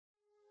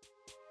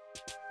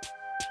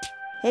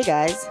Hey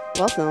guys,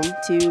 welcome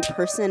to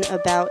Person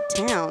About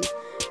Town.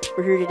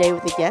 We're here today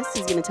with a guest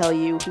who's going to tell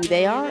you who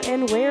they are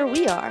and where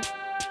we are.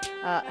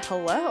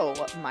 Hello,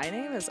 my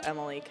name is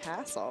Emily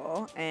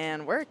Castle,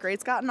 and we're at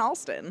Great Scott in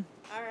Alston.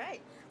 All right.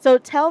 So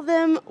tell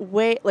them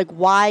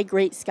why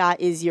Great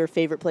Scott is your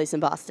favorite place in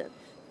Boston.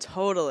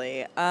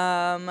 Totally.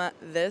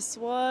 This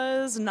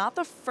was not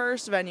the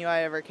first venue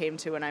I ever came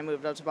to when I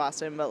moved up to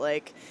Boston, but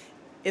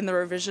in the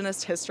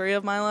revisionist history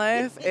of my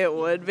life, it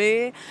would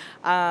be.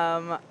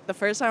 The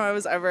first time I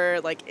was ever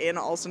in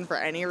Alston for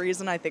any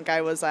reason, I think I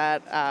was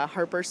at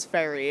Harper's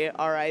Ferry,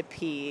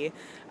 R.I.P.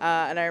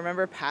 And I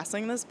remember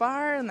passing this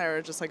bar, and there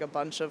were just a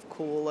bunch of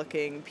cool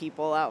looking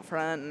people out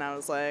front, and I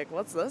was like,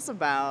 what's this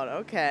about?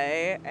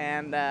 Okay.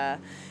 And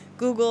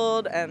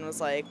Googled and was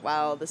like,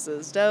 wow, this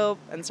is dope,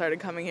 and started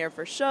coming here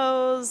for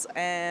shows,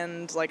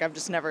 and I've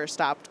just never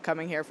stopped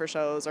coming here for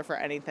shows or for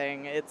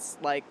anything. It's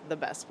the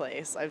best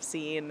place. I've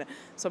seen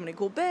so many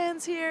cool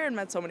bands here and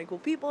met so many cool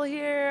people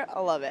here.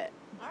 I love it.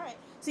 All right.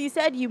 So you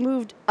said you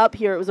moved up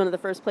here. It was one of the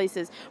first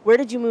places. Where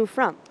did you move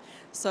from?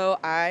 So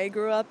I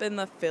grew up in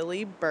the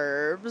Philly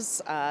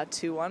burbs,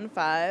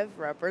 215,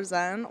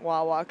 represent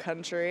Wawa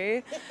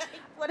country.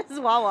 What is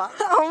Wawa?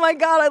 Oh my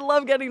God, I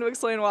love getting to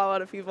explain Wawa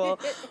to people.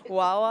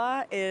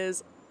 Wawa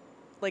is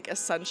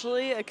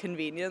essentially a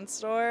convenience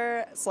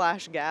store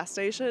 / gas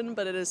station,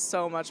 but it is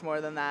so much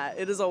more than that.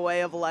 It is a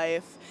way of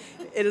life.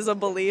 It is a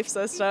belief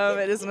system.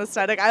 It is an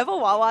aesthetic. I have a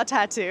Wawa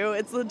tattoo.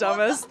 It's the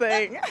dumbest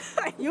thing.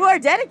 You are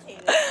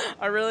dedicated.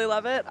 I really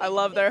love it. I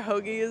love their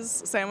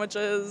hoagies,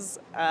 sandwiches.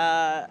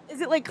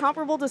 Is it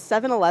comparable to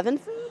 7-Eleven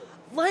food?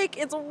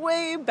 It's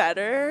way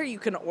better. You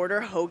can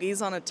order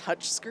hoagies on a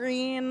touch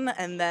screen,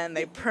 and then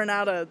they print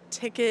out a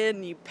ticket,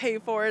 and you pay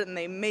for it, and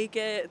they make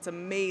it. It's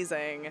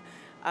amazing.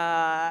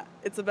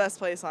 It's the best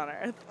place on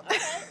earth.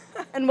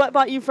 And what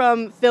brought you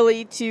from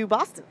Philly to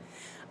Boston?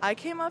 I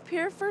came up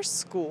here for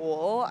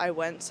school. I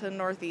went to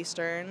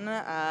Northeastern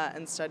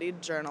and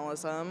studied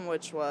journalism,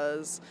 which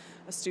was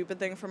a stupid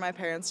thing for my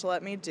parents to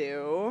let me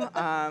do.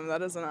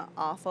 That is an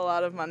awful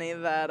lot of money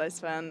that I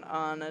spent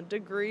on a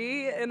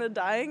degree in a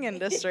dying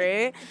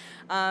industry.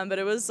 But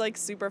it was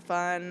super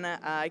fun.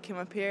 I came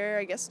up here,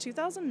 I guess,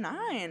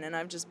 2009, and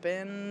I've just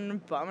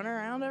been bumming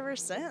around ever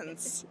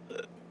since.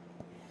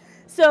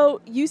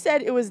 So you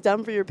said it was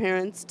dumb for your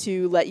parents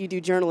to let you do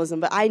journalism,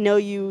 but I know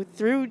you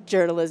through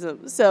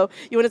journalism. So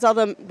you want to tell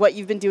them what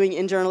you've been doing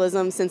in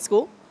journalism since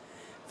school?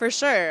 For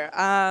sure.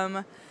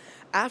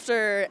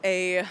 After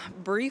a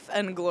brief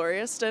and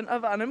glorious stint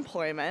of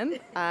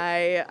unemployment,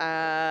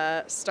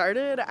 I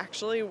started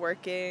actually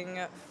working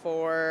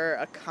for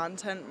a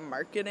content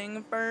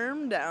marketing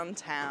firm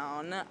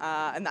downtown,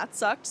 and that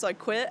sucked, so I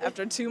quit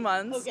after 2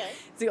 months. Okay.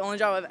 It's the only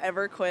job I've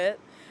ever quit.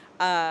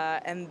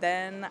 And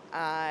then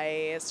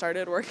I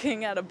started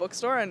working at a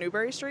bookstore on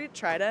Newbury Street,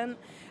 Trident.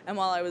 And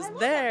while I was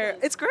there,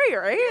 it's great,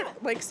 right?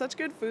 Yeah. Such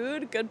good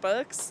food, good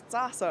books. It's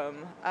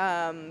awesome.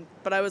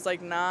 But I was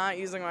not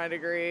using my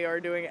degree or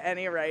doing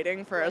any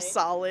writing for a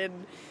solid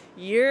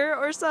year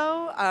or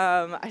so.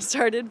 I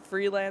started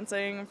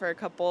freelancing for a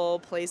couple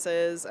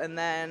places, and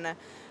then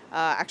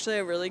actually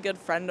a really good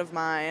friend of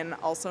mine,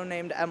 also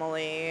named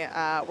Emily,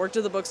 worked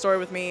at the bookstore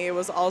with me,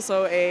 was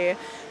also a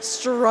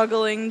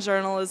struggling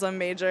journalism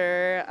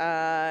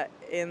major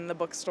in the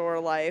bookstore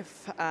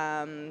life.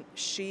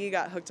 She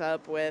got hooked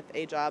up with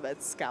a job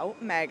at Scout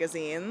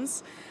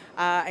Magazines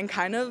and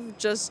kind of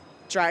just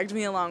dragged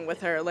me along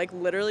with her,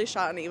 literally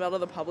shot an email to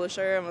the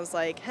publisher and was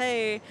like,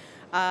 hey,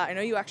 I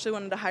know you actually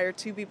wanted to hire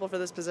 2 people for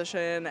this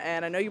position,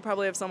 and I know you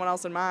probably have someone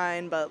else in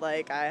mind, but,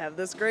 I have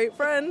this great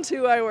friend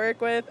who I work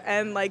with,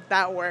 and,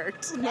 that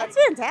worked. That's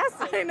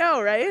fantastic. I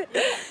know, right?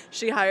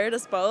 She hired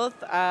us both.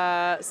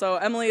 So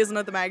Emily isn't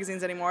at the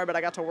magazines anymore, but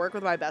I got to work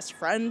with my best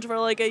friend for,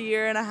 a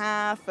year and a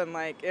half, and,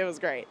 it was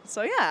great.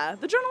 So, yeah,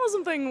 the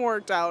journalism thing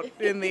worked out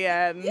in the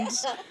end.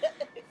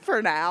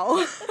 For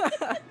now.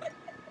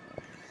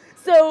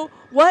 So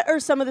what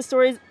are some of the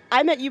stories?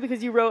 I met you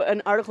because you wrote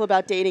an article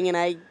about dating, and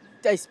I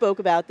spoke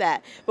about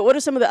that. But what are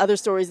some of the other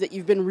stories that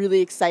you've been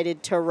really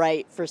excited to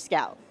write for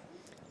Scout?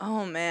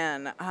 Oh,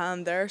 man.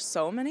 There are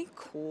so many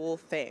cool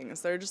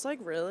things. They're just,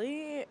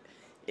 really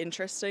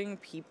interesting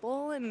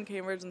people in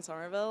Cambridge and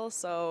Somerville.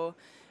 So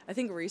I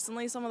think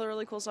recently some of the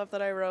really cool stuff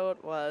that I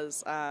wrote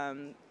was...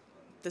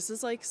 this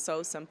is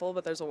so simple,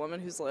 but there's a woman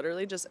who's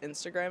literally just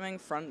Instagramming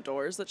front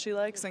doors that she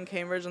likes in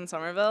Cambridge and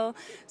Somerville.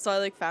 So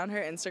I found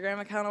her Instagram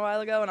account a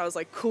while ago, and I was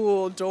like,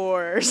 cool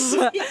doors.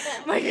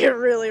 It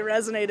really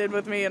resonated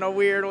with me in a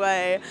weird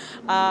way.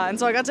 And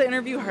so I got to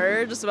interview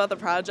her just about the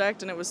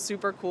project, and it was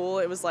super cool.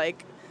 It was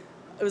like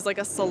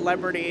a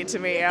celebrity to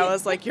me. I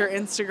was like, your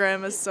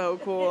Instagram is so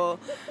cool.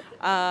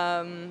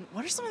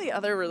 What are some of the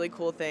other really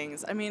cool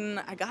things? I mean,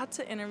 I got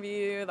to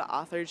interview the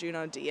author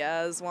Junot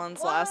Diaz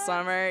once last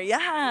summer.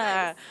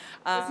 Yeah.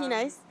 Nice. Was he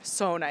nice?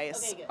 So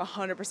nice. Okay,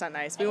 100%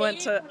 nice. We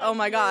went to, oh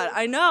my God,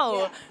 I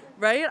know. Yeah.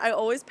 Right? I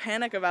always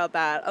panic about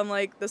that. I'm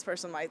like, this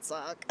person might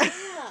suck.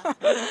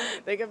 Yeah.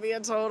 They could be a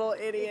total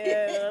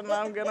idiot, and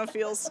I'm going to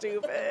feel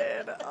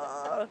stupid.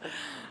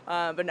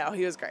 But no,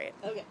 he was great.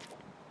 Okay.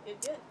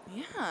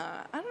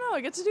 Yeah, I don't know.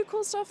 I get to do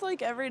cool stuff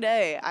like every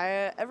day.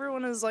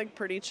 Everyone is like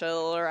pretty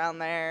chill around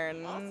there,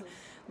 and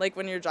like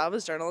when your job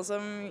is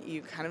journalism,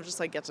 you kind of just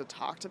like get to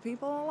talk to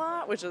people a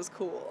lot, which is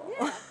cool.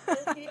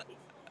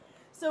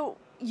 So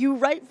you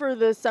write for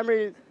the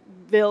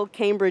Somerville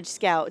Cambridge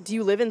Scout. Do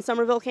you live in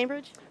Somerville,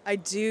 Cambridge? I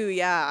do,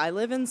 yeah. I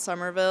live in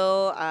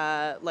Somerville,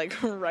 like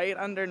right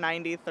under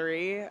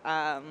 93.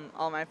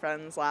 All my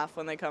friends laugh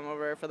when they come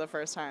over for the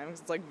first time 'cause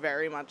it's like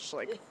very much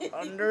like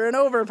under an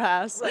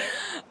overpass.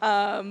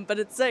 But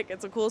it's sick.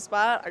 It's a cool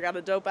spot. I got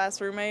a dope ass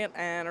roommate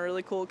and a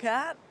really cool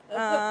cat.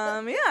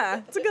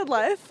 Yeah, it's a good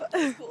life.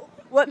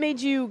 What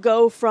made you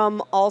go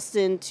from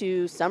Alston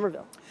to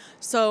Somerville?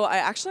 So I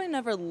actually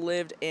never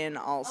lived in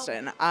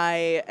Alston.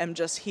 I am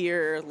just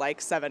here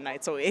like 7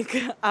 nights a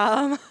week.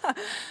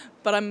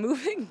 But I'm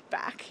moving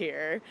back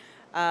here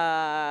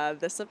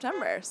this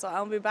September. So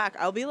I'll be back.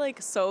 I'll be like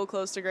so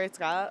close to Great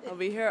Scott. I'll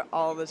be here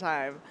all the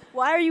time.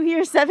 Why are you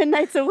here 7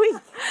 nights a week?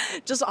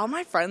 Just all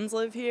my friends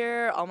live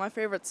here. All my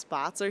favorite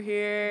spots are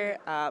here.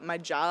 My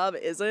job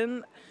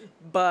isn't,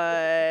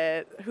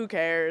 but who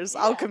cares?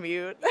 I'll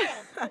commute.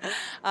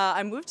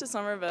 I moved to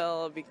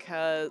Somerville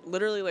because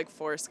literally like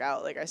for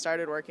Scout, like I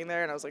started working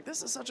there and I was like,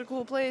 this is such a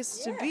cool place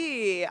to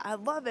be. I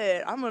love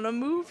it. I'm going to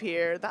move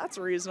here. That's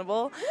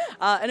reasonable.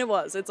 And it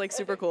was. It's like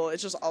super cool.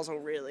 It's just also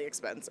really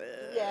expensive.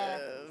 Yeah.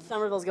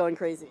 Somerville's going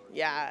crazy.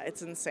 Yeah,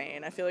 it's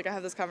insane. I feel like I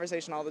have this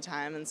conversation all the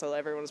time, and so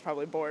everyone's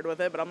probably bored with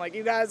it, but I'm like,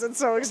 you guys, it's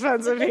so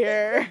expensive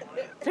here.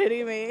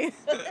 Pity me.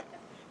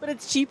 But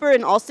it's cheaper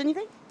in Alston, you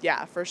think?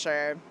 Yeah, for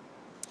sure.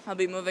 I'll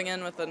be moving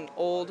in with an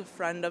old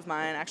friend of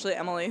mine, actually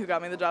Emily, who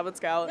got me the job at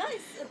Scout.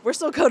 Nice. We're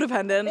still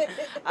codependent.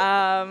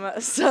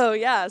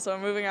 So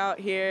I'm moving out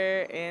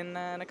here in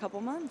a couple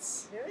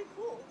months. Very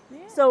cool.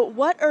 Yeah. So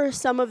what are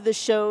some of the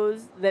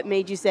shows that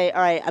made you say,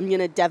 all right, I'm going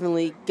to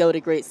definitely go to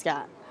Great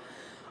Scott?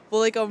 Well,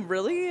 like a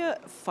really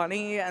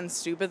funny and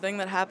stupid thing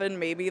that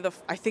happened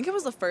I think it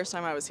was the first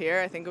time I was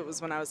here. I think it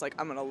was when I was like,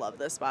 I'm going to love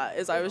this spot.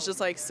 I was just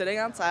like sitting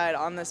outside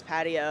on this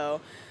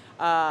patio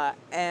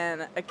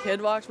and a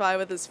kid walked by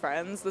with his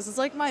friends. This is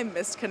like my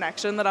missed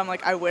connection that I'm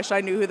like, I wish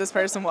I knew who this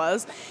person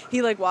was.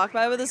 He like walked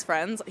by with his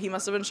friends. He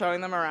must have been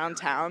showing them around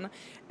town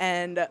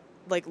and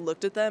like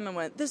looked at them and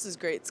went, this is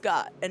Great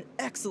Scott, an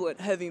excellent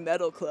heavy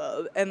metal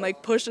club, and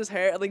like pushed his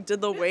hair, like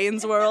did the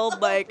Wayne's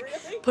World, like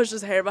pushed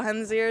his hair behind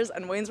his ears.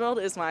 And Wayne's World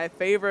is my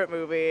favorite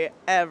movie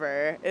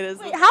ever. It is.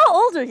 Wait, how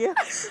old are you?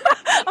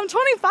 I'm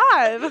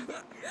 25.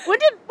 When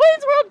did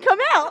Wayne's World come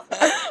out?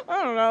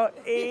 I don't know,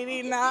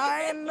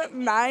 89,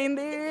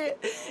 90.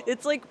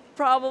 It's like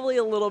probably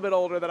a little bit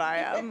older than I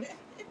am.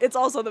 It's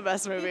also the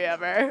best movie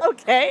ever.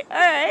 Okay, all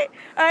right.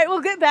 All right,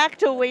 we'll get back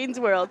to Wayne's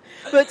World.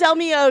 But tell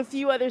me a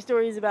few other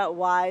stories about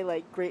why,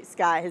 like, Great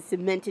Scott has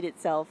cemented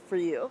itself for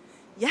you.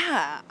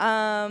 Yeah,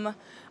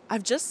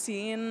 I've just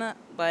seen,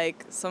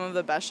 like, some of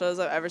the best shows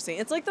I've ever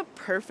seen. It's, like, the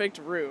perfect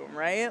room,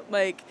 right?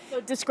 Like,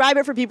 So describe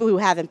it for people who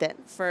haven't been.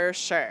 for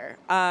sure.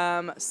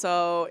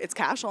 So it's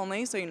cash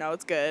only, so you know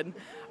it's good.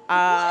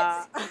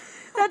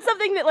 That's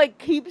something that, like,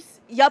 keeps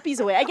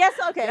yuppies away. I guess,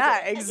 okay. Yeah,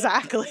 okay.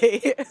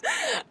 exactly.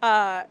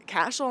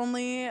 Cash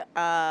only.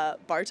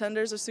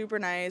 Bartenders are super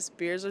nice.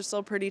 Beers are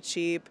still pretty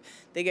cheap.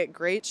 They get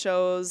great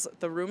shows.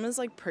 The room is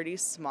like pretty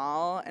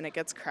small and it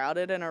gets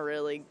crowded in a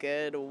really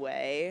good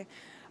way.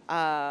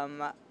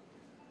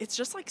 It's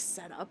just like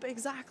set up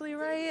exactly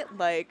right.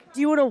 Like,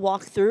 Do you want to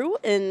walk through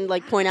and,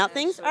 like, point out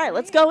things? All right,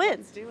 let's go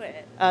in. let's do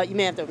it. You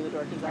may have to open the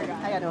door because I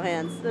got no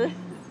hands.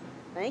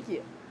 Thank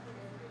you.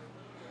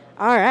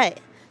 All right.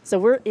 So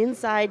we're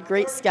inside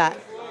Great Scott.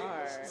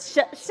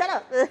 Shut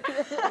up.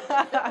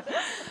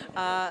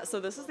 So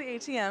this is the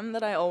ATM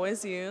that I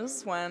always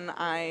use when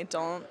I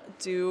don't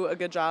do a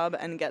good job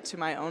and get to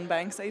my own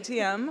bank's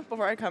ATM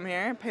before I come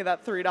here. Pay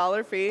that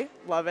 $3 fee.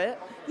 Love it.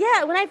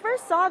 Yeah, when I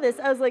first saw this,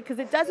 I was like, because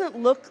it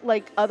doesn't look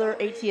like other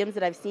ATMs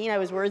that I've seen. I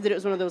was worried that it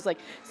was one of those, like,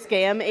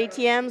 scam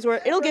ATMs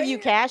where it'll give you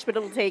cash, but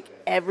it'll take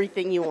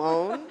everything you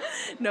own.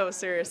 No,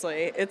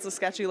 seriously. It's a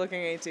sketchy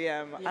looking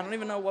ATM. I don't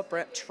even know what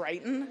brand.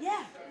 Triton?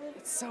 Yeah.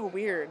 It's so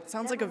weird. It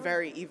sounds like a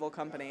very evil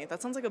company.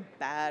 That sounds like a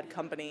bad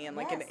company in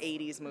like an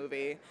 80s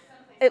movie.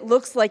 It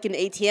looks like an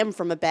ATM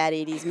from a bad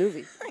 80s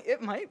movie.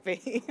 It might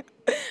be.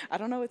 I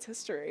don't know its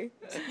history.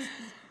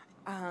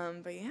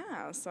 But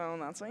yeah, so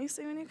that's what you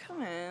see when you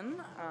come in.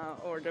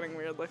 We're getting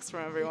weird looks from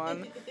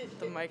everyone.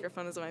 The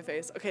microphone is in my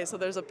face. Okay, so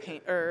there's a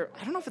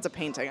I don't know if it's a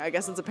painting. I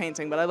guess it's a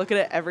painting, but I look at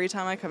it every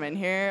time I come in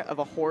here of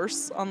a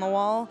horse on the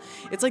wall.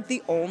 It's like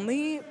the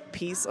only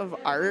piece of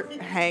art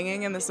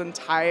hanging in this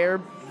entire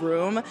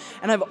room,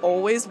 and I've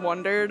always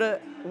wondered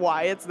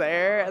why it's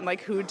there and like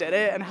who did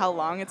it and how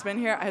long it's been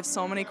here. I have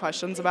so many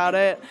questions about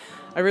it.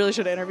 I really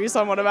should interview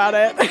someone about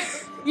it.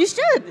 You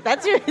should.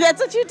 That's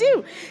what you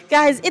do.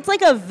 Guys, it's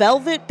like a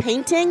velvet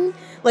painting,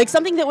 like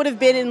something that would have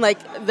been in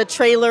like the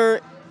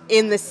trailer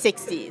in the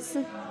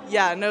 60s.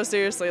 Yeah, no,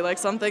 seriously, like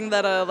something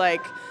that a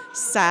like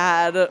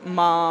sad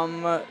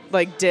mom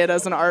like did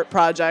as an art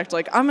project.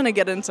 Like, I'm gonna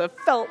get into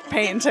felt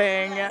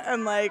painting,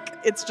 and like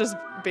it's just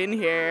been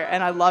here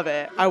and I love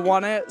it. I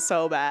want it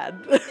so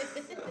bad.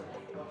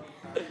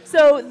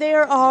 So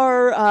there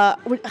are,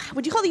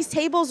 would you call these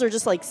tables or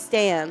just like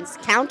stands?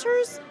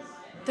 Counters?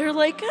 They're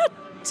like a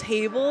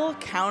table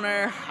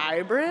counter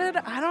hybrid.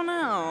 I don't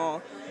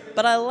know.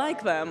 But I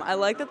like them. I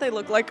like that they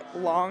look like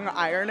long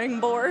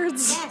ironing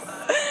boards.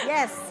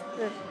 Yes.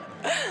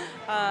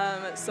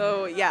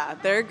 So yeah,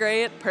 they're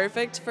great.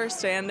 Perfect for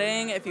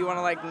standing if you want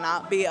to like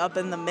not be up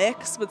in the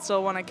mix but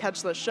still want to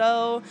catch the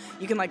show.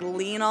 You can like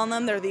lean on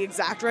them. They're the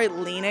exact right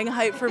leaning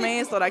height for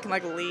me so that I can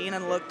like lean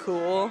and look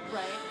cool.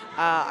 Right.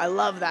 I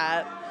love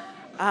that.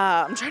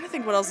 I'm trying to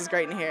think what else is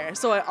great in here.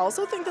 So I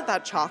also think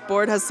that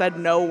chalkboard has said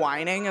no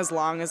whining as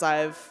long as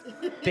I've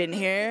been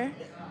here.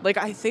 Like,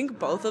 I think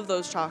both of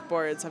those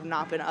chalkboards have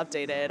not been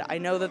updated. I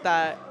know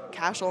that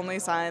cash-only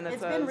sign that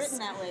It's says... been written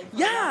that way.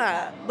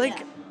 Yeah,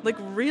 like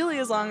really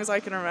as long as I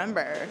can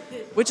remember.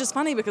 Which is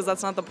funny because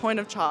that's not the point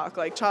of chalk.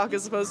 Like, chalk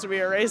is supposed to be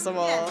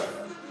erasable. Yes.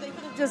 They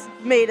could have just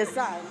made a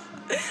sign.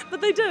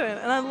 But they didn't,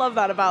 and I love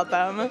that about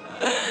them.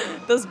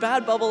 Those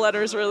bad bubble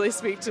letters really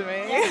speak to me.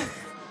 Yes.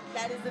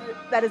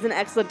 That is an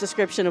excellent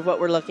description of what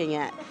we're looking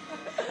at.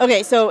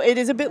 Okay, so it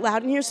is a bit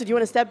loud in here, so do you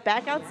want to step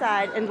back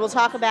outside and we'll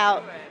talk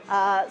about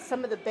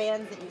some of the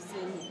bands that you've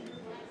seen here.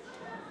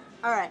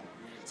 All right.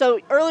 So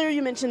earlier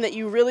you mentioned that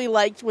you really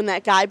liked when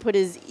that guy put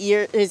his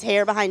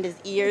hair behind his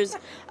ears,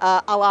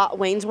 a la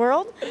Wayne's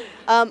World.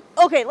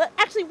 Okay,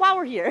 actually, while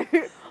we're here,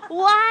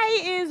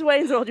 why is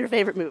Wayne's World your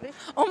favorite movie?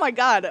 Oh my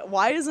God,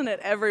 why isn't it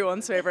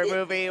everyone's favorite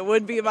movie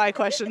would be my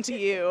question to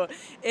you.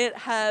 It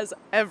has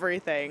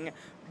everything.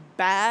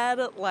 Bad,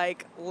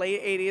 like,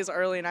 late 80s,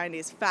 early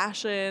 90s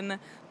fashion,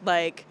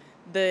 like,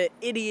 the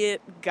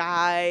idiot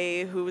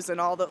guy who's in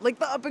all the, like,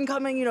 the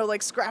up-and-coming, you know,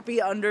 like, scrappy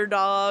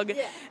underdog.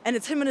 Yeah. And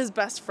it's him and his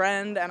best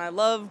friend, and I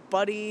love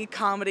buddy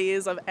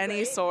comedies of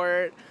any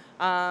sort.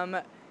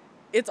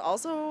 It's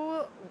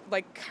also,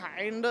 like,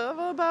 kind of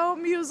about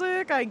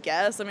music, I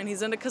guess. I mean,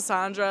 he's into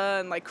Cassandra,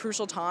 and, like,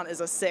 Crucial Taunt is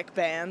a sick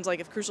band.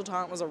 Like, if Crucial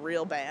Taunt was a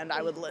real band,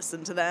 I would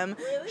listen to them.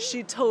 Really?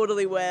 She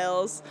totally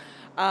wails.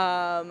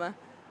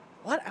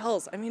 What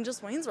else? I mean,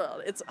 just Wayne's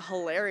World. It's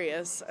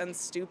hilarious and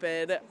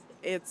stupid.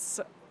 It's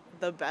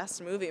the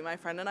best movie. My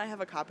friend and I have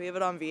a copy of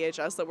it on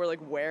VHS that we're, like,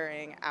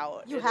 wearing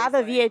out. You have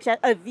a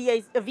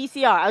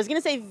VCR. I was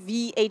going to say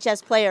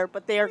VHS player,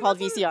 but they are called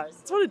VCRs.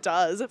 That's what it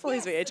does. It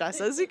plays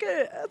VHSs.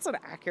 That's an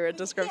accurate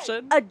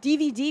description. A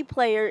DVD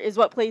player is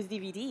what plays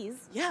DVDs.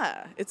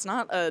 Yeah, it's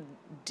not a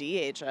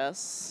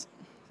DHS.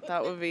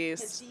 That would be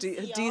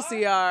DCR?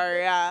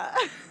 DCR, yeah.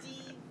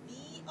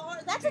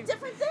 That's a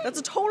different thing. That's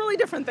a totally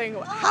different thing.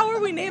 How are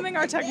we naming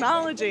our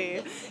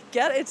technology?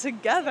 Get it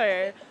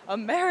together,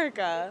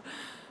 America.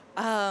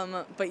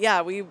 But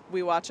yeah, we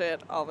watch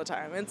it all the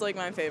time. It's like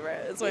my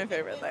favorite. It's my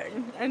favorite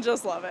thing. And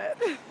just love it.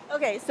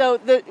 Okay, so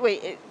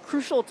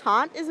Crucial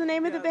Taunt is the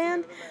name of the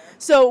band?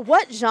 So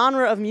what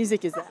genre of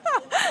music is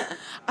that?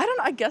 I don't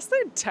know. I guess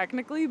they'd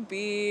technically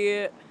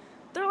be...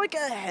 They're like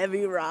a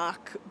heavy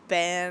rock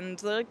band.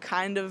 They're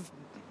kind of,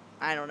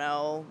 I don't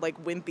know,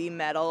 like wimpy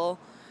metal.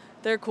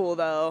 They're cool,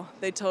 though.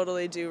 They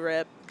totally do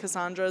rip.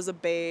 Cassandra's a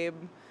babe.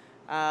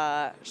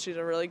 She did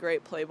a really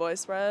great Playboy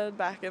spread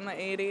back in the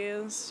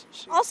 80s.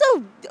 Also,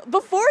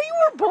 before you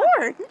were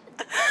born.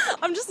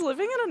 I'm just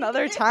living in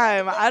another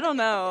time. I don't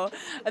know.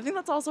 I think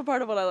that's also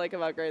part of what I like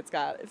about Great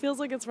Scott. It feels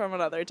like it's from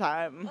another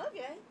time.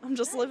 Okay. I'm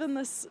just living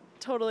this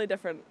totally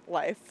different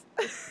life.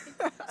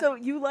 So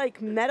you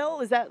like metal?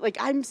 Is that, like,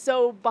 I'm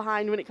so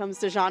behind when it comes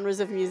to genres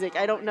of music.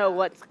 I don't know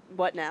what's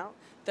what now.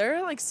 There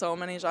are, like, so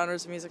many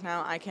genres of music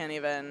now, I can't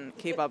even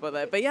keep up with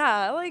it. But yeah,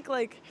 I like,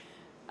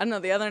 I don't know,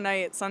 the other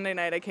night, Sunday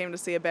night, I came to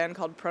see a band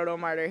called Proto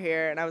Martyr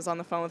here, and I was on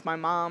the phone with my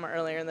mom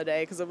earlier in the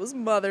day because it was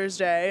Mother's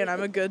Day, and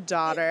I'm a good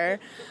daughter.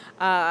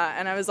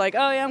 And I was like,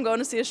 oh, yeah, I'm going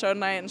to see a show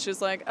tonight. And she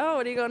was like, oh,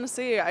 what are you going to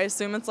see? I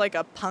assume it's, like,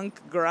 a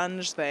punk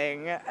grunge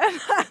thing. And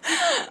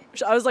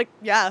I was like,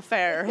 yeah,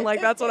 fair.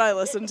 Like, that's what I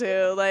listen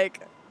to.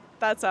 Like,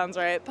 that sounds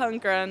right.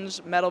 Punk,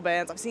 grunge, metal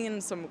bands. I've seen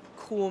some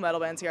cool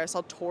metal bands here. I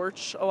saw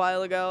Torch a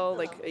while ago,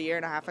 like a year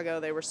and a half ago.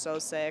 They were so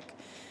sick.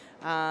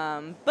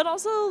 But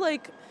also,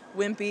 like,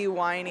 wimpy,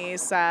 whiny,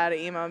 sad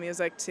emo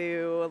music,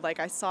 too. Like,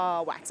 I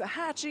saw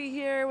Waxahachie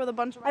here with a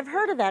bunch of... I've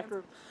heard of that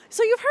group.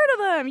 So you've heard of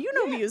them. You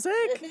know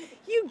music.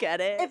 You get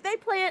it. If they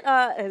play it,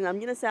 and I'm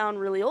going to sound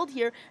really old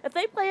here, if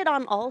they play it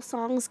on All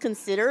Songs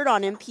Considered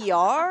on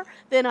NPR,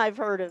 then I've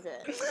heard of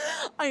it.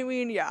 I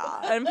mean,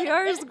 yeah.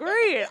 NPR is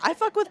great. I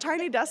fuck with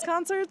Tiny Desk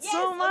concerts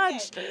so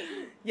much. Okay.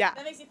 Yeah.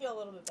 That makes you feel a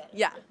little bit better.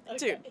 Yeah. Okay.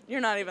 Dude,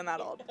 you're not even that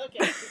old.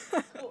 Okay.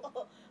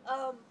 Cool.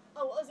 What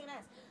was I going to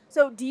ask?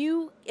 So do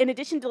you, in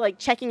addition to, like,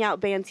 checking out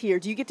bands here,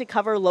 do you get to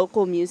cover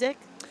local music?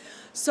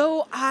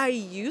 So I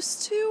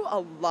used to a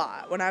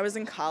lot. When I was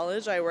in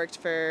college, I worked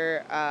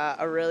for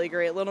a really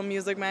great little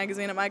music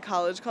magazine at my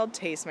college called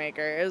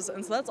Tastemakers.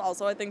 And so that's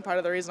also, I think, part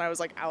of the reason I was,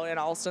 like, out in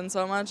Alston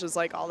so much is,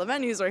 like, all the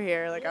venues are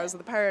here. Like, I was at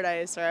the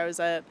Paradise, or I was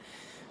at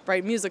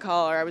Bright Music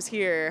Hall, or I was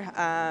here.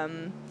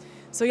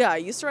 So yeah, I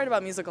used to write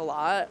about music a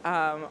lot.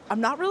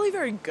 I'm not really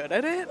very good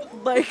at it.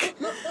 Like,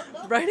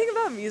 writing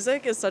about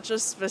music is such a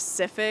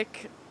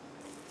specific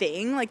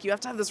thing. Like, you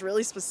have to have this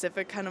really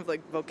specific kind of,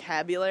 like,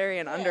 vocabulary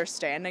and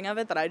understanding of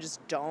it that I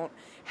just don't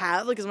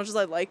have. Like, as much as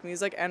I like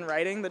music and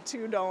writing, the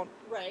two don't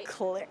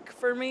click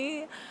for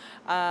me.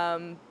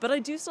 But I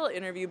do still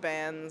interview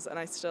bands, and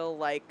I still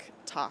like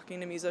talking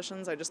to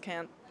musicians. I just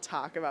can't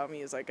talk about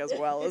music as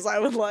well as I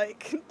would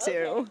like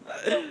to. Okay.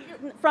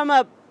 So from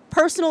a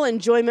personal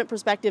enjoyment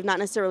perspective, not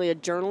necessarily a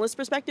journalist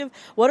perspective,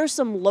 what are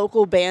some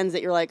local bands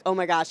that you're like, oh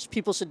my gosh,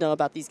 people should know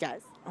about these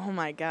guys? Oh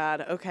my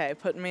God. Okay,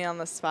 putting me on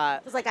the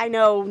spot. Because, like, I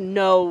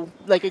know,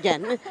 like,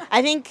 again,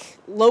 I think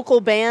local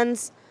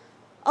bands,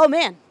 oh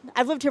man,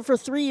 I've lived here for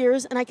 3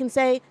 years, and I can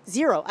say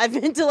 0. I've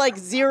been to, like,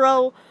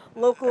 0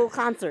 local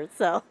concerts,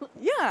 so.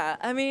 Yeah,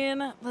 I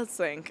mean, let's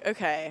think.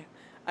 Okay,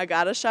 I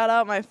gotta shout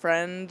out my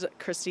friend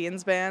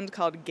Christine's band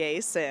called Gay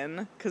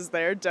Sin, because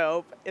they're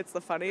dope. It's the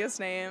funniest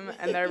name,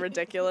 and they're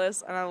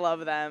ridiculous, and I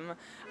love them.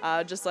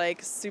 Just,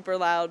 like, super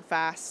loud,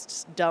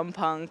 fast, dumb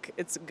punk.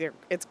 It's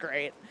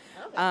great.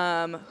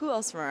 Okay. Who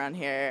else from around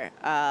here?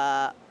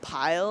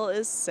 Pile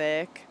is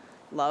sick.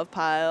 Love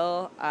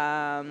Pile.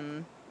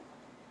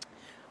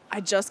 I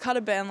just caught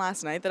a band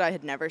last night that I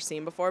had never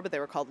seen before, but they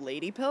were called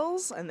Lady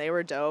Pills, and they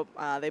were dope.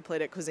 They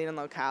played at Cuisine and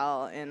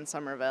Locale in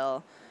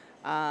Somerville.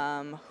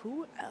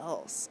 Who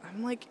else?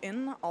 I'm, like,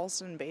 in the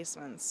Alston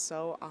basement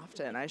so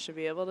often. I should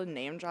be able to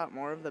name drop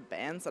more of the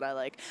bands that I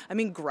like. I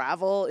mean,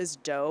 Gravel is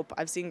dope.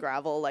 I've seen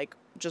Gravel, like,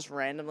 just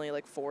randomly,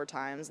 like, 4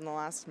 times in the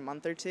last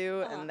month or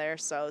 2, and they're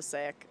so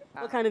sick.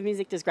 What kind of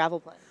music does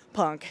Gravel play?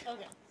 Punk.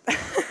 Okay.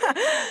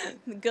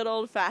 Good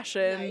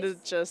old-fashioned, Nice.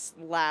 just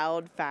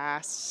loud,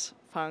 fast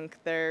punk.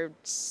 They're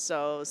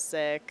so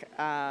sick.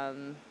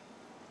 Yeah,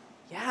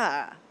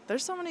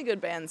 there's so many good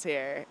bands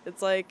here.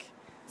 It's like,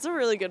 it's a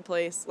really good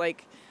place.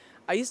 Like,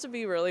 I used to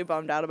be really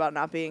bummed out about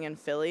not being in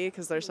Philly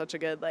because there's such a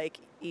good, like,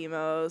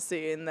 emo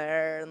scene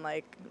there and,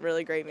 like,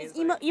 really great music.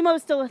 Emo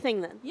is still a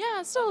thing then? Yeah,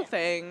 it's still a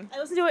thing. I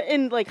listened to it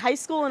in, like, high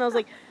school, and I was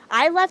like,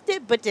 I left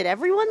it, but did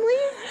everyone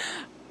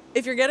leave?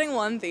 If you're getting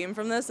one theme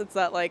from this, it's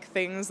that, like,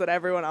 things that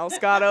everyone else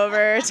got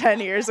over 10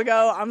 years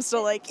ago, I'm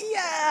still like,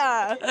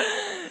 yeah!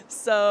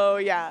 So,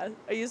 yeah,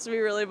 I used to be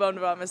really bummed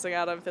about missing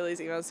out on Philly's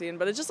emo scene,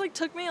 but it just, like,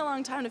 took me a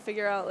long time to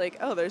figure out, like,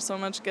 oh, there's so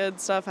much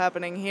good stuff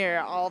happening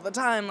here all the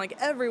time, like,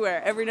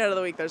 everywhere. Every night of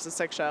the week there's a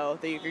sick show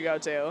that you could go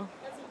to.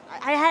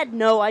 I had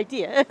no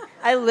idea.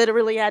 I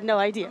literally had no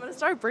idea. I'm going to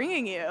start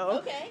bringing you.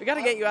 Okay. We got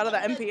to get you out of the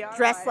NPR.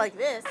 Dressed like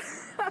this.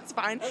 That's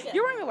fine. Okay.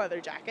 You're wearing a leather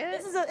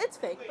jacket. It's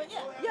fake, but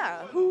yeah.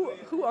 Yeah,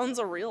 who owns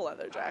a real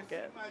leather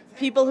jacket?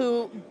 People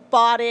who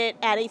bought it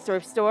at a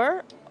thrift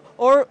store,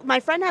 or my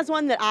friend has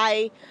one that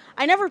I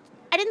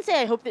didn't say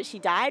I hope that she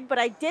died, but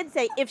I did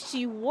say if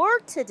she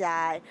were to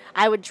die,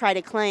 I would try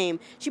to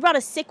claim. She bought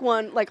a sick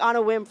one, like, on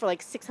a whim for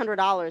like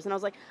 $600, and I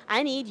was like,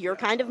 I need your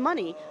kind of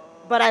money,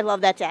 but I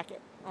love that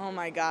jacket. Oh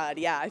my God,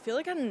 yeah. I feel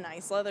like a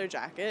nice leather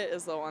jacket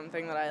is the one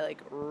thing that I,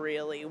 like,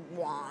 really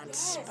want,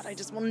 Yes. but I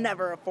just will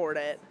never afford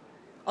it.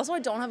 Also, I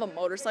don't have a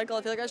motorcycle.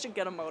 I feel like I should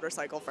get a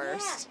motorcycle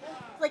first. Yeah.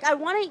 Like, I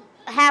want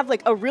to have,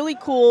 like, a really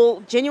cool,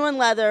 genuine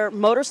leather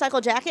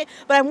motorcycle jacket,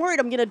 but I'm worried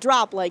I'm going to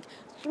drop, like,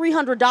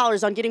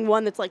 $300 on getting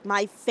one that's, like,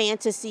 my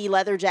fantasy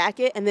leather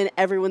jacket, and then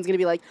everyone's going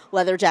to be like,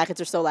 leather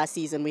jackets are so last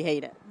season, we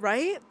hate it.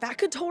 Right? That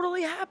could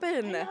totally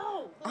happen. I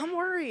know. I'm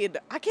worried.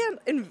 I can't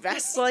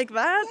invest like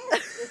that.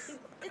 Yes.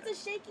 It's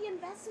a shaky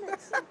investment.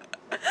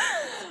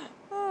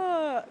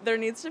 There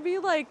needs to be,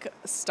 like,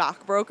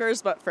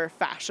 stockbrokers, but for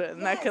fashion,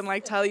 that can,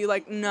 like, tell you,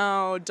 like,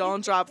 no,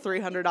 don't drop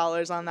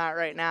 $300 on that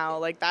right now.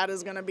 Like, that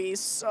is going to be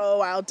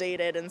so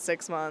outdated in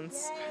 6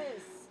 months.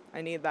 Yes.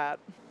 I need that.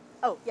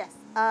 Oh, yes.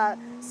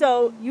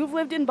 So you've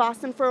lived in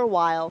Boston for a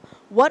while.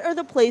 What are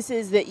the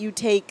places that you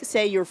take,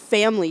 say, your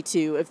family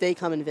to if they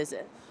come and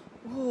visit?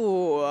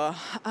 Ooh,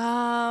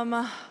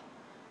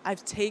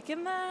 I've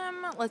taken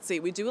them, let's see,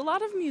 we do a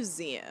lot of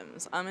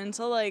museums. I'm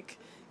into, like,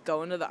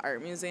 going to the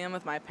art museum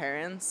with my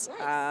parents.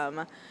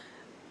 Nice.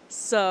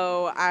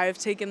 So I've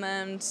taken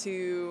them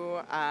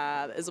to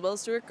the Isabella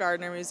Stewart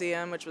Gardner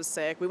Museum, which was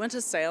sick. We went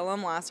to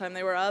Salem last time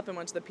they were up and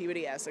went to the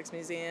Peabody Essex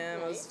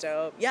Museum. It was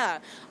dope. Yeah,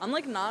 I'm,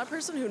 like, not a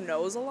person who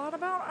knows a lot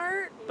about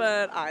art,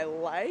 but I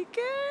like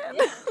it.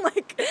 Yeah.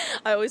 Like,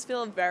 I always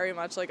feel very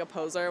much like a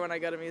poser when I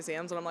go to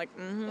museums, and I'm like,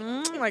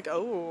 like,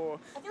 oh.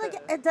 I feel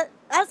like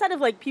outside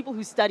of, like, people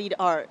who studied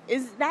art,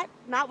 is that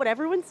not what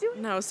everyone's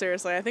doing? No,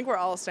 seriously, I think we're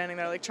all standing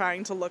there, like,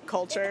 trying to look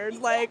cultured.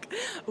 Like,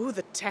 ooh,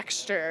 the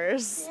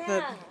textures,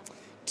 the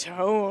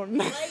tone.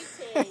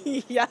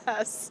 Lighting.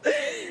 Yes.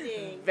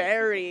 Shading.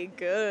 Very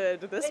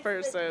good. This The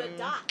person.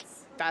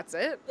 dots. That's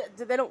it.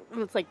 They don't,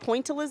 it's like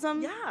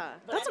pointillism? Yeah,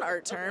 that's an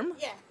art term.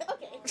 Yeah,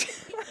 okay.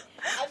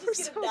 I was We're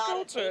just so going to nod at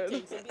cultured.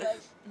 paintings and be like,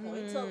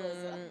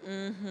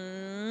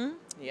 pointillism.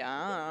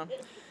 Yeah.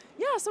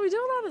 Yeah, so we do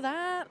a lot of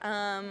that.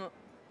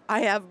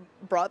 I have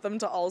brought them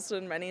to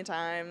Alston many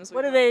times.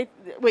 What do they,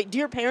 wait, do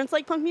your parents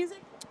like punk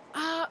music?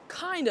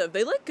 Kind of.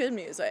 They like good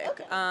music.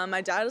 Okay.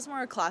 My dad is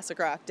more a classic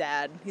rock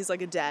dad. He's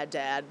like a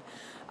dad.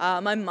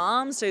 My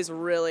mom stays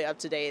really up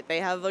to date. They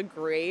have a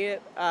great...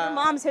 Your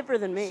mom's hipper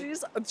than me.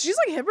 She's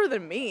like hipper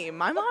than me.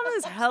 My mom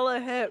is hella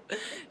hip.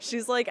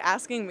 She's like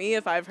asking me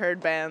if I've heard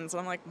bands.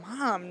 And I'm like,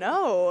 Mom,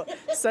 no.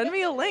 Send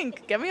me a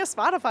link. Get me a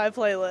Spotify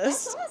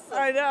playlist. Awesome.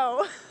 I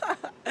know.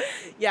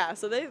 Yeah,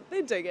 so they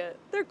dig it.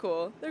 They're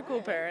cool. They're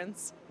cool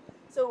parents.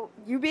 So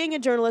you being a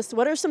journalist,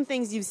 what are some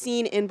things you've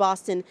seen in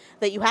Boston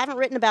that you haven't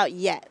written about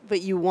yet,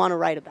 but you want to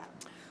write about?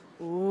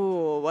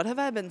 Ooh, what have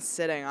I been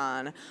sitting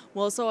on?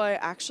 Well, so I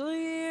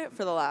actually,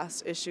 for the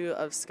last issue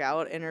of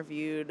Scout,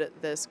 interviewed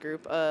this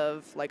group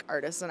of, like,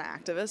 artists and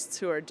activists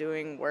who are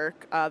doing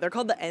work. They're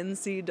called the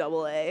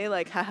NCAA,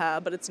 like, haha,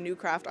 but it's New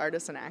Craft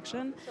Artists in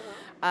Action.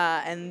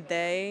 And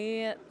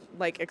they,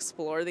 like,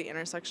 explore the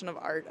intersection of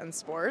art and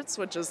sports,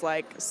 which is,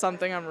 like,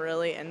 something I'm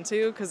really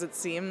into because it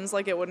seems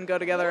like it wouldn't go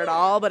together at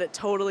all, but it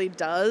totally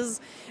does.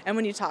 And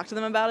when you talk to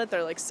them about it,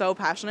 they're, like, so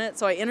passionate.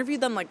 So I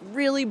interviewed them, like,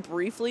 really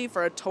briefly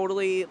for a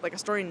totally, like, a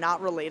story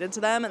not related to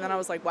them. And then I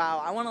was like,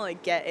 wow, I want to,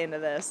 like, get into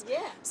this.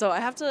 Yeah. So I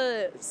have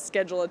to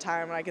schedule a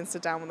time when I can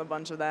sit down with a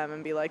bunch of them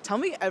and be like, tell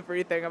me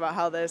everything about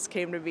how this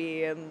came to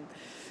be and,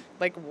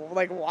 like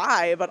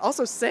why, but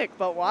also sick,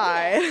 but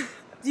why? Yeah.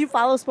 Do you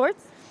follow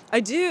sports? I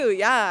do,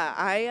 yeah.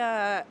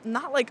 I,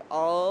 not like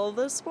all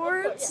the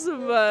sports,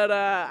 but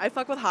I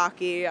fuck with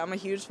hockey. I'm a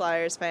huge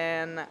Flyers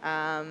fan.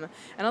 And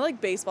I like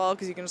baseball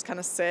because you can just kind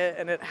of sit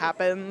and it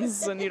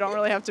happens and you don't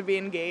really have to be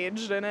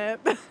engaged in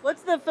it.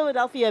 What's the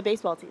Philadelphia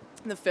baseball team?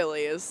 The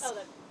Phillies. Oh,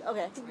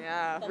 okay.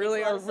 Yeah, That really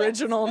makes a lot of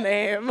original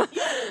name.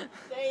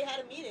 They had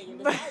a meeting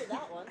and decided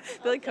that one.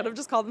 They like could have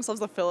just called themselves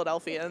the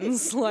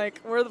Philadelphians. Like,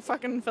 we're the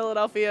fucking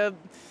Philadelphia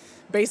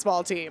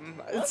baseball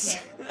team. It's,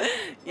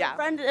 yeah. My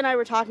friend and I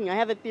were talking. I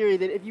have a theory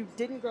that if you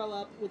didn't grow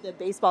up with a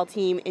baseball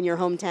team in your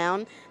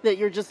hometown, that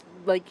you're just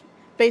like,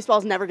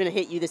 baseball's never going to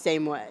hit you the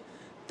same way.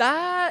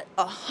 That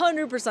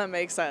 100%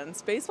 makes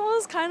sense. Baseball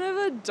is kind of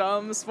a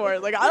dumb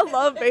sport. Like, I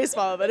love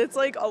baseball, but it's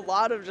like a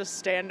lot of just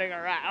standing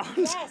around.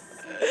 Yes.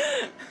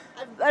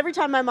 Every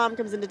time my mom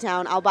comes into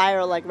town, I'll buy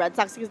her like Red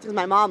Sox tickets because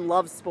my mom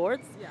loves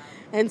sports. Yeah.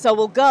 And so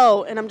we'll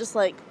go, and I'm just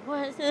like,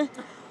 what?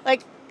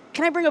 Like,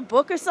 can I bring a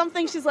book or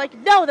something? She's like,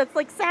 no, that's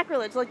like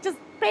sacrilege. Like, just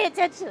pay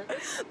attention.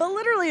 But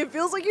literally, it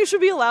feels like you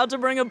should be allowed to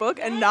bring a book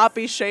and not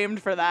be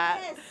shamed for that.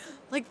 Yes.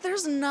 Like,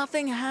 there's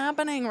nothing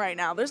happening right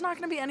now. There's not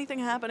going to be anything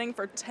happening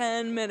for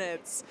 10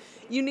 minutes.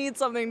 You need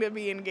something to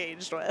be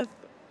engaged with.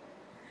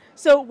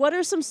 So what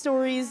are some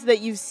stories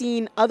that you've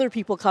seen other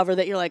people cover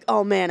that you're like,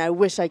 oh, man, I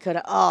wish I could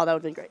have. Oh, that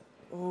would have been great.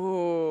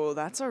 Ooh,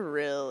 that's a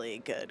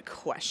really good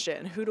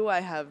question. Who do I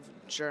have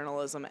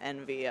journalism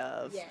envy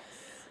of? Yes.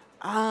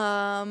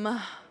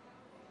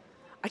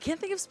 I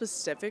can't think of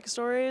specific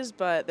stories,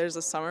 but there's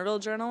a Somerville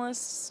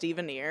journalist,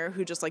 Stephen Ear,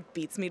 who just like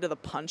beats me to the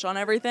punch on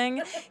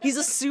everything. He's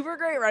a super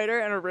great writer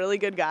and a really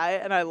good guy,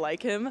 and I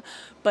like him,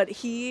 but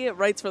he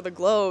writes for the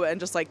Globe and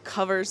just like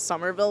covers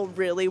Somerville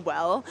really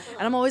well.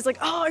 And I'm always like,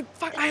 oh,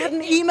 I had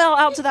an email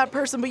out to that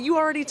person, but you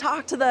already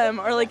talked to them.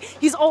 Or like,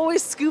 he's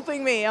always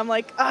scooping me. I'm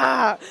like,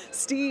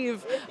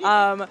 Steve.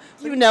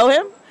 You know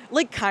him?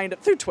 Like, kind of,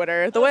 through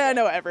Twitter, the way I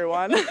know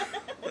everyone.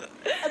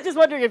 I'm just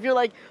wondering if you're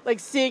like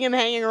seeing him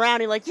hanging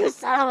around, you're like, you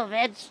son of a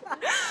bitch.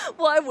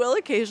 Well, I will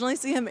occasionally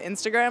see him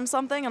Instagram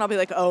something, and I'll be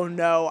like, oh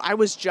no, I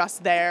was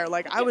just there.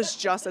 Like, I was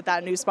just at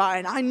that new spot,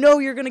 and I know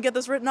you're going to get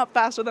this written up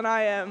faster than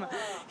I am.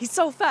 He's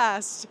so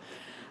fast.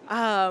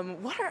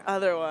 What are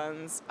other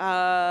ones?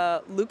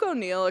 Luke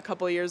O'Neill a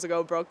couple years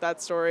ago broke that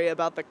story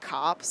about the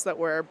cops that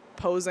were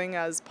posing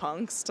as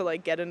punks to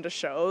like get into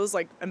shows,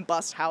 like, and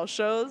bust house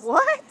shows.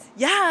 What?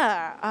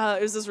 Yeah.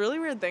 It was this really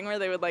weird thing where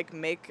they would like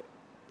make,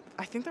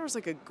 I think there was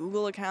like a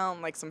Google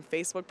account, like some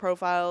Facebook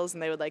profiles,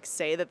 and they would like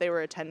say that they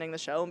were attending the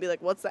show and be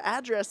like, what's the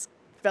address,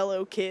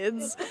 fellow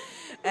kids?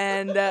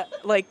 And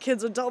like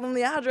kids would tell them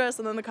the address,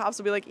 and then the cops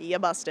would be like, yeah,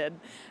 busted.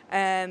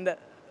 And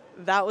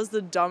that was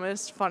the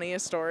dumbest,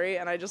 funniest story,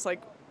 and I just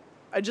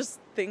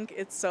think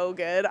it's so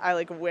good. I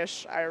like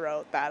wish I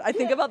wrote that. I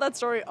think about that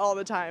story all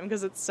the time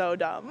because it's so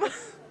dumb.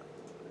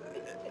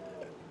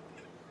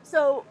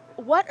 So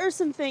what are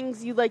some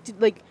things you'd like to,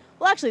 like,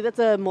 well, actually, that's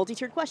a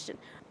multi-tiered question.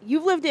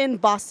 You've lived in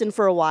Boston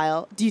for a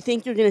while. Do you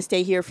think you're going to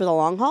stay here for the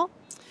long haul?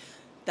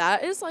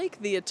 That is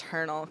like the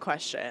eternal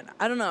question.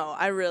 I don't know.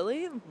 I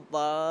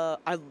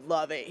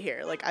love it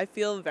here. Like, I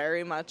feel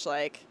very much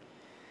like,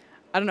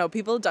 I don't know,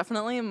 people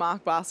definitely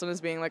mock Boston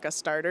as being like a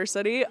starter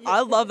city.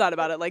 I love that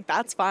about it. Like,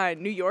 that's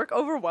fine. New York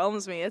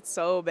overwhelms me. It's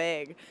so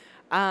big.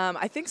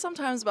 I think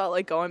sometimes about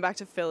like going back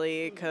to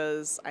Philly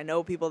because I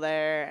know people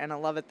there and I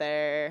love it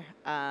there.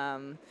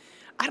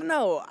 I don't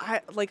know.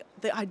 I like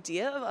the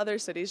idea of other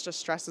cities just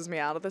stresses me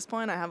out at this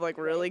point. I have like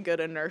really good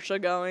inertia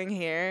going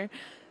here.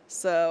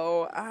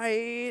 So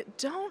I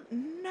don't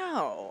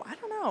know. How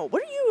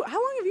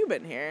long have you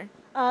been here?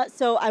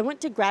 So I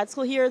went to grad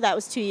school here. That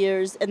was 2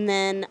 years. And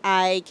then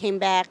I came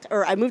back,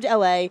 or I moved to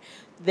LA,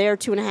 there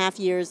 2.5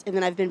 years. And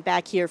then I've been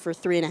back here for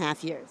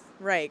 3.5 years.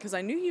 Right, because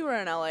I knew you were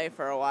in LA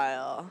for a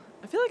while.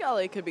 I feel like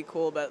LA could be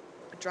cool, but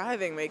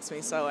driving makes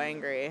me so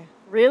angry.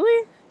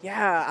 Really?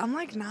 Yeah, I'm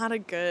like not a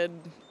good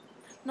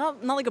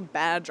not like a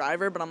bad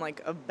driver, but I'm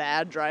like a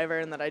bad driver,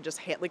 and that I just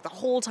hate, like, the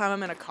whole time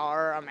I'm in a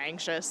car, I'm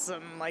anxious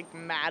and like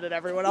mad at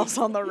everyone else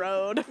on the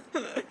road.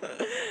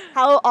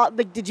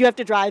 Like, did you have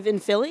to drive in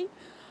Philly?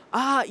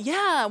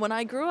 Yeah, when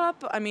I grew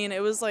up, I mean,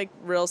 it was like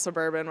real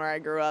suburban where I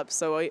grew up,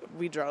 so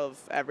we drove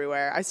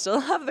everywhere. I still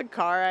have the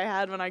car I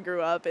had when I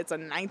grew up. It's a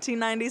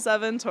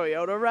 1997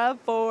 Toyota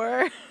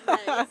RAV4.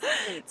 Nice.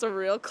 It's a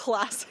real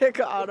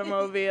classic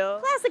automobile.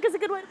 Classic is a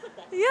good way to put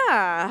that.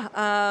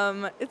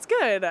 Yeah, it's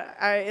good.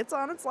 It's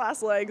on its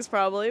last legs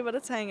probably, but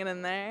it's hanging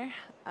in there.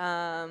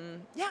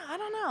 Yeah, I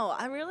don't know.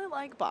 I really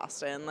like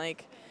Boston.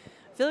 Like,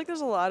 I feel like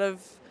there's a lot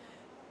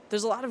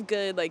of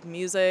good, like,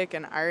 music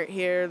and art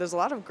here. There's a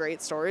lot of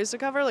great stories to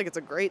cover. Like, it's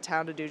a great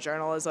town to do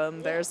journalism.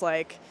 Yeah. There's,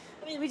 like...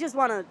 I mean, we just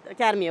won an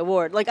Academy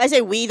Award. Like, I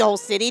say we, the whole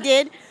city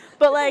did.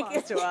 But, like...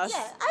 It belongs to us.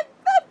 Yeah, I'm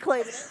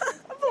claiming it.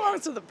 It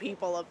belongs to the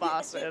people of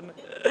Boston.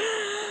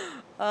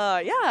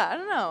 Yeah, I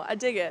don't know. I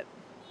dig it.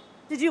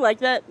 Did you like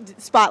that?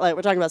 Spotlight.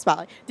 We're talking about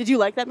Spotlight. Did you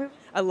like that movie?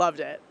 I loved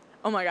it.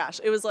 Oh my gosh,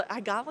 it was like, I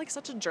got like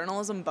such a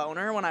journalism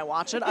boner when I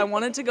watched it. I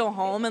wanted to go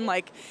home and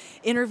like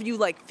interview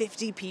like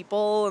 50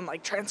 people and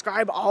like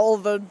transcribe all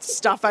the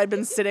stuff I'd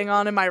been sitting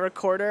on in my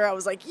recorder. I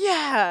was like,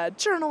 yeah,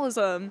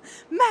 journalism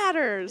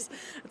matters.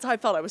 That's how I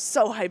felt. I was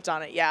so hyped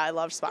on it. Yeah, I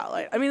loved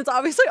Spotlight. I mean, it's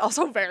obviously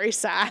also very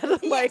sad.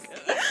 Like,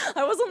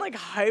 I wasn't like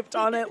hyped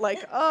on it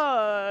like,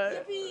 oh,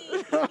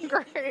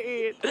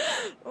 great.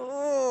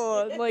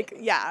 Oh, like,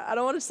 yeah, I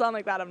don't want to sound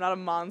like that. I'm not a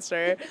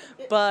monster.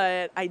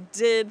 But I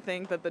did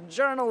think that the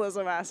journalism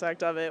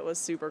aspect of it was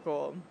super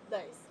cool.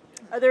 Nice.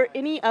 Are there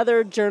any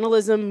other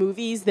journalism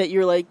movies that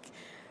you're like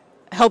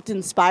helped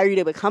inspire you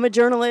to become a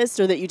journalist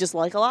or that you just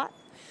like a lot?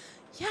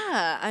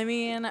 Yeah, I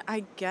mean,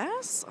 I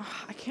guess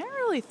I can't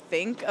really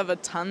think of a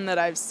ton that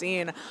I've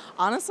seen.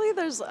 Honestly,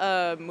 there's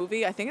a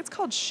movie, I think it's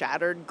called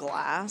Shattered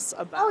Glass,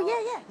 about... Oh,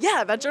 yeah.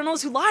 Yeah, that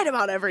journalist who lied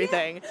about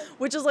everything,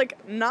 which is,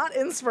 like, not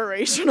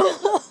inspirational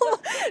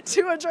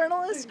to a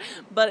journalist,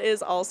 but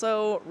is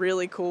also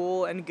really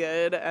cool and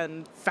good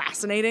and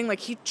fascinating.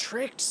 Like, he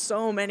tricked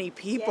so many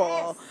people.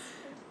 Yes.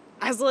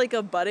 As, like,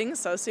 a budding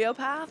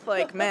sociopath,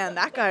 like, man,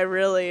 that guy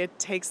really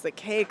takes the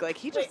cake. Like,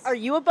 he just... Wait, are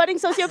you a budding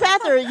sociopath,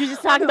 or are you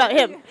just talking about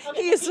him?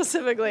 He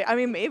specifically... I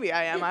mean, maybe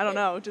I am. I don't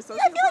know. Just yeah,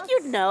 I feel like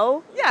you'd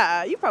know.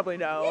 Yeah, you probably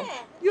know. Yeah.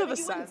 You have I mean,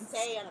 a you sense. wouldn't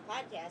say on a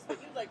podcast,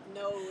 but you'd, like,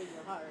 know in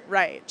your heart.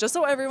 Right. Just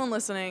so everyone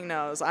listening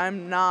knows,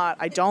 I'm not,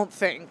 I don't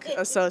think,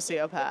 a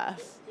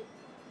sociopath.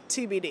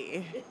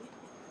 TBD.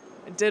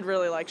 I did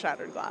really like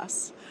Shattered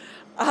Glass.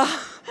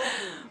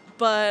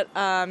 But,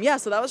 yeah,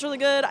 so that was really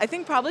good. I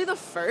think probably the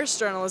first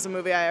journalism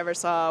movie I ever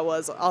saw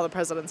was All the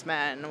President's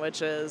Men,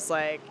 which is,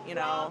 like, you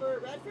know...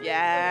 Robert Redford?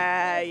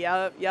 Yeah,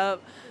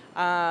 yep.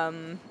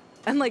 And,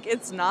 like,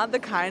 it's not the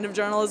kind of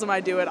journalism I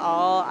do at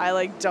all. I,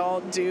 like,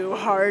 don't do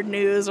hard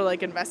news or,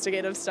 like,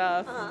 investigative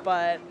stuff. Uh-huh.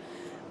 But,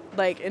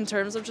 like, in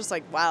terms of just,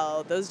 like,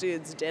 wow, those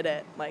dudes did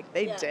it. Like,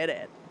 they did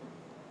it.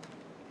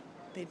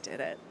 They did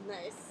it.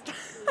 Nice.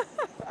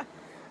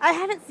 I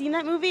haven't seen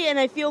that movie, and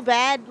I feel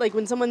bad, like,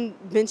 when someone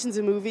mentions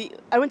a movie.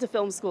 I went to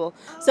film school,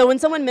 so when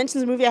someone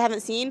mentions a movie I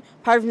haven't seen,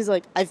 part of me is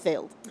like, I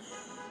failed.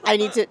 I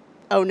need to,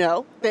 oh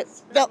no,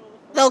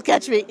 they'll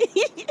catch me.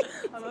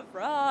 I'm a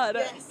fraud.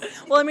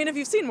 Yes. Well, I mean, if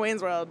you've seen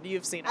Wayne's World,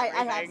 you've seen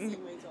everything. I have seen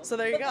Wayne's World. So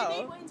there you But go.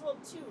 they made Wayne's World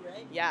 2,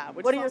 right? Yeah,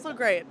 which What is are your also thoughts?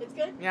 great. It's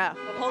good? Yeah.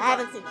 I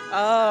haven't seen it.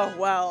 Oh,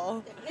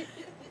 well.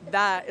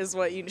 That is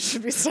what you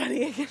should be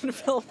studying in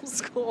film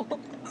school.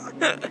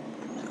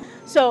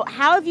 So,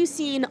 how have you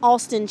seen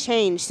Austin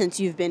change since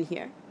you've been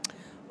here?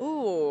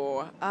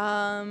 Ooh,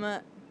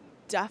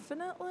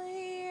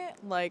 definitely,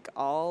 like,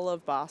 all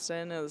of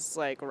Boston is,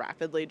 like,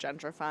 rapidly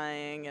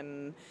gentrifying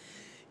and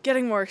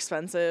getting more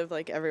expensive,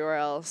 like, everywhere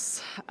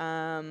else.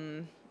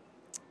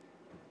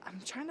 I'm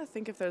trying to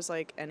think if there's,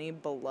 like, any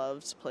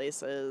beloved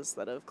places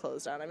that have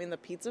closed down. I mean, the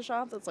pizza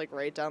shop that's, like,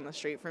 right down the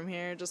street from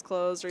here just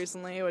closed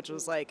recently, which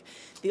was, like,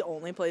 the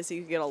only place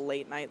you could get a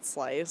late-night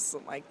slice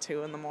at, like,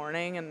 2 in the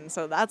morning, and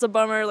so that's a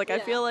bummer. Like, I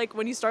feel like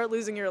when you start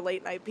losing your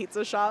late-night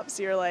pizza shops,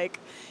 you're, like,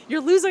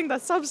 you're losing the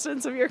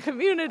substance of your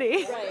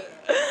community.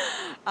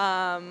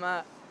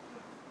 Right.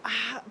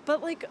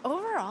 But, like,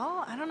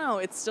 overall, I don't know.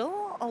 It's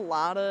still a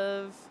lot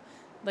of...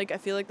 Like, I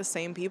feel like the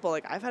same people.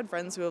 Like, I've had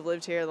friends who have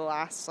lived here the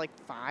last, like,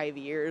 5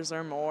 years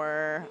or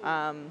more,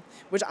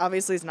 which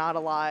obviously is not a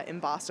lot in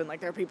Boston.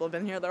 Like, there are people who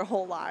have been here their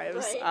whole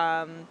lives.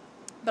 Right.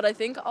 But I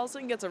think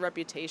Austin gets a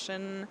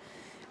reputation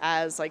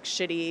as, like,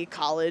 shitty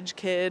college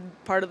kid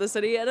part of the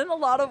city. And in a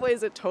lot of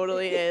ways, it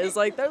totally is.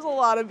 Like, there's a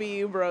lot of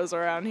BU bros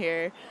around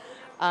here.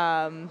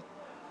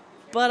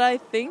 But I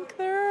think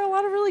there are a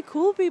lot of really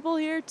cool people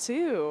here,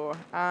 too.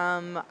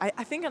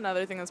 I think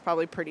another thing that's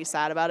probably pretty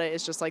sad about it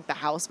is just, like, the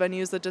house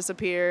venues that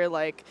disappear,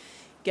 like,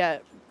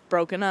 get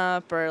broken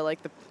up or,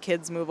 like, the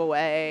kids move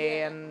away.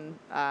 Yeah.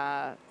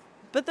 And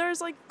but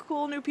there's, like,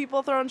 cool new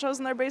people throwing shows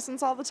in their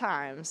basements all the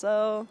time.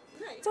 So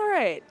it's all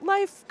right.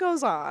 Life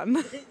goes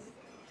on.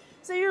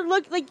 So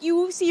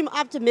you seem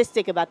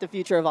optimistic about the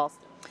future of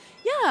Austin.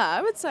 Yeah,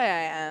 I would say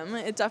I am.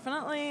 It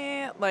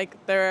definitely,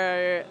 like,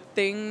 there are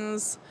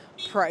things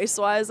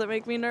price-wise that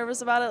make me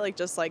nervous about it, like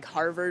just like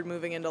Harvard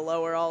moving into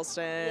Lower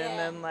Alston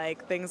and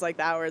like things like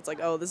that where it's like,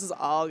 oh, this is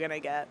all gonna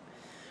get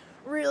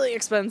really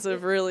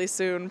expensive really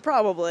soon,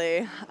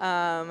 probably.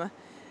 And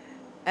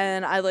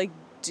I like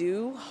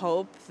do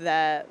hope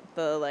that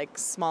the like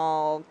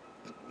small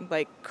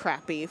like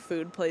crappy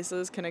food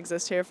places can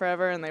exist here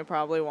forever, and they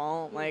probably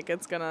won't. Like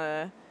it's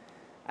gonna,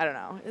 I don't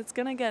know, it's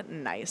gonna get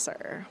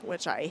nicer,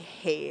 which I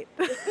hate.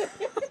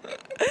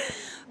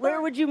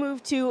 Where would you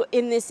move to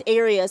in this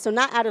area? So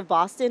not out of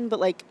Boston, but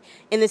like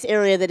in this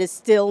area that is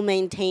still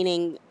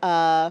maintaining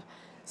a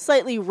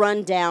slightly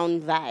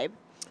run-down vibe?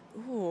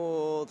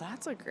 Ooh,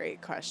 that's a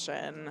great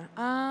question.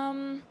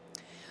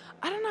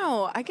 I don't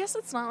know. I guess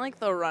it's not like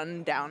the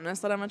rundownness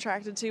that I'm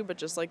attracted to, but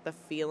just like the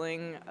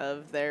feeling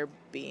of there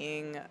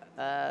being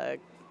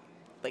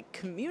like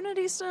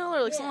community still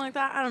or like something like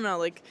that. I don't know.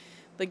 Like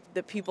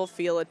that people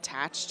feel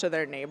attached to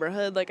their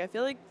neighborhood. Like I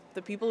feel like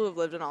the people who have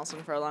lived in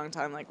Alston for a long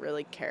time like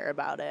really care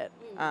about it,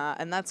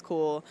 and that's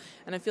cool.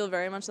 And I feel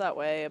very much that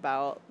way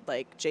about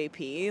like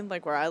JP,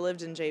 like where I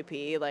lived in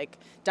JP. Like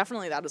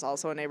definitely that is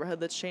also a neighborhood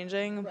that's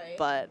changing,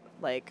 but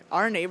like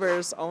our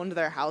neighbors owned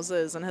their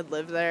houses and had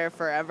lived there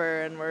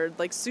forever and were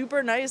like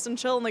super nice and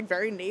chill and like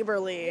very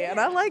neighborly, and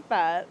I like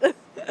that. Isn't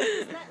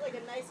that like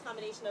a nice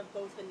combination of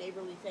both the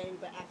neighborly thing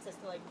but access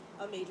to like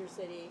a major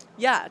city?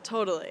 Yeah,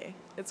 totally.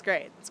 It's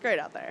great. It's great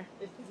out there.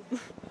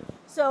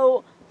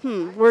 So,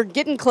 we're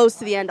getting close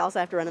to the end. Also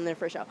have to run in there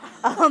for a show.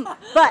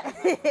 But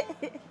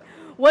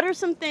what are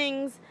some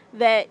things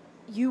that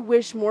you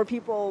wish more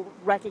people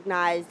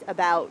recognized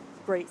about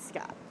Great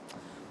Scott?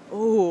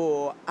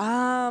 Ooh,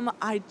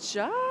 I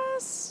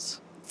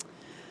just...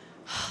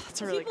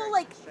 That's a really People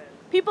great question.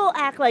 People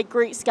act like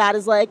Great Scott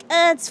is like,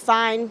 it's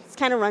fine. It's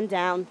kind of run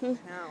down. No.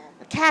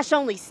 Cash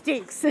only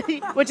stinks,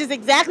 which is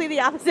exactly the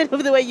opposite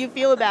of the way you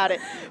feel about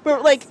it.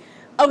 But like,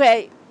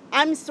 okay,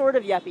 I'm sort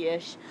of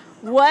yuppie-ish.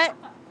 What,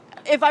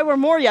 if I were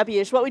more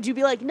yuppie-ish, what would you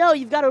be like? No,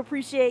 you've got to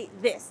appreciate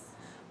this.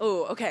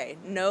 Oh, okay.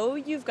 No,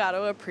 you've got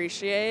to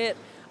appreciate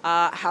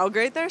how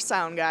great their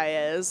sound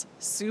guy is.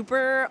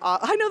 Super,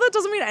 I know that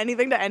doesn't mean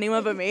anything to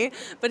anyone but me,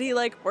 but he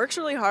like works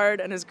really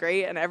hard and is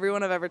great, and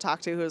everyone I've ever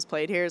talked to who has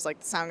played here is like,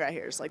 the sound guy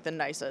here is like the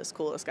nicest,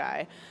 coolest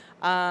guy.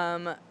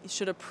 You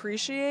should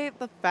appreciate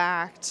the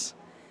fact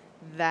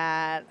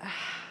that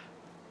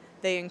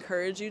they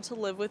encourage you to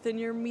live within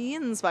your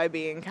means by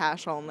being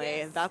cash only.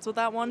 Yes. That's what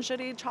that one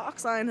shitty chalk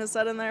sign has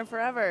said in there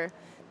forever.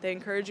 They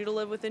encourage you to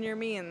live within your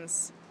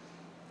means.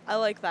 I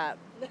like that.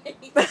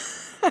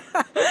 Nice.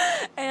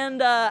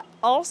 And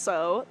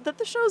also that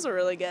the shows are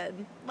really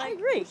good. I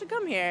agree. You should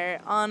come here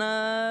on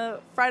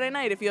a Friday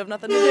night if you have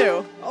nothing to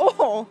do.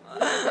 Oh.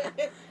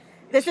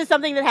 This is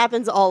something that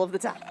happens all of the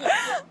time.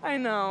 I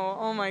know.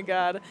 Oh my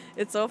God.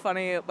 It's so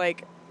funny.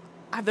 Like,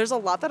 there's a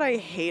lot that I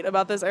hate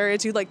about this area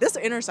too. Like, this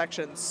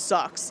intersection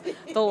sucks.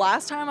 The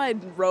last time I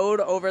rode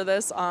over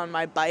this on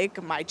my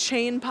bike, my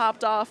chain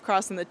popped off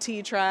crossing the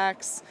T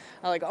tracks.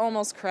 I like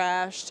almost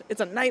crashed. It's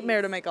a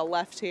nightmare to make a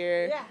left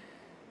here. Yeah.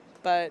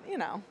 But, you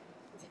know,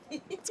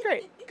 it's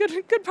great.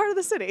 Good part of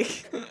the city.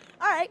 All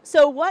right.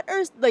 So what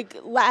are, like,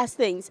 last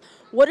things,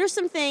 what are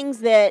some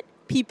things that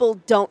people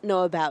don't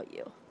know about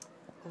you?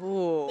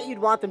 Ooh. That you'd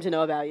want them to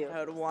know about you? I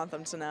would want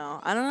them to know.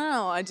 I don't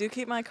know. I do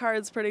keep my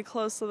cards pretty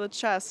close to the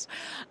chest.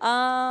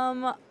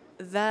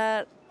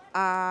 That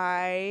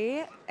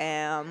I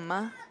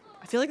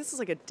feel like this is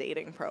like a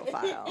dating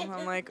profile.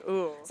 I'm like,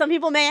 ooh. Some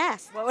people may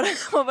ask. What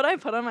would I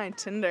put on my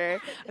Tinder?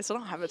 I still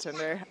don't have a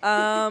Tinder.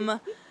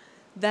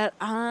 That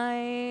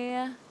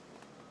I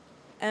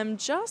am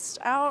just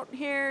out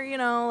here, you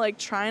know, like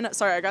trying to...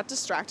 Sorry, I got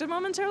distracted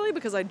momentarily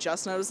because I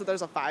just noticed that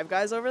there's a Five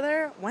Guys over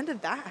there. When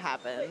did that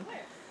happen?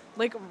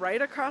 Like right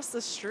across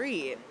the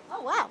street.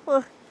 Oh, wow.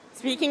 Well,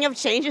 speaking of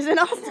changes in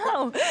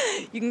Austin,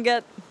 you can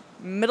get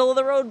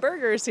middle-of-the-road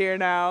burgers here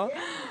now.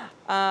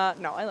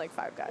 No, I like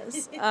Five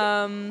Guys.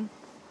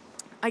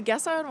 I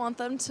guess I would want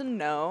them to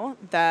know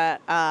that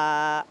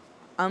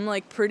I'm,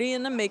 like, pretty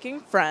into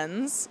making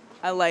friends.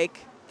 I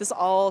like... This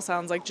all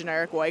sounds like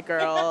generic white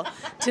girl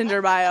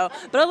Tinder bio,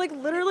 but I like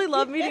literally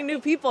love meeting new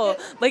people.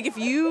 Like if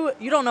you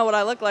don't know what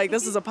I look like,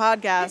 this is a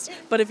podcast,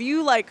 but if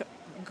you like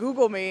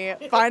Google me,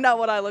 find out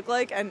what I look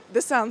like, and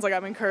this sounds like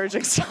I'm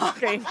encouraging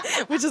stalking,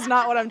 which is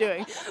not what I'm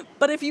doing.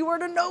 But if you were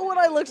to know what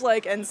I looked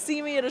like and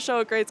see me at a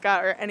show at Great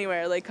Scott or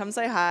anywhere, like come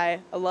say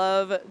hi. I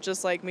love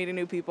just like meeting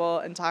new people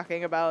and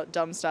talking about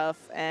dumb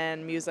stuff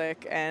and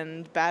music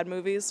and bad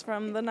movies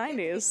from the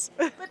 90s.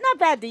 But not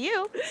bad to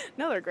you.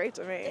 No, they're great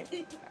to me.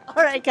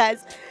 All right,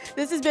 guys.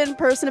 This has been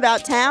Person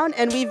About Town,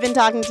 and we've been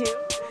talking to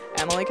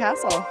Emily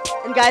Castle.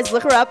 And guys,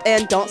 look her up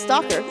and don't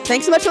stalk her.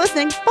 Thanks so much for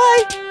listening.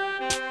 Bye.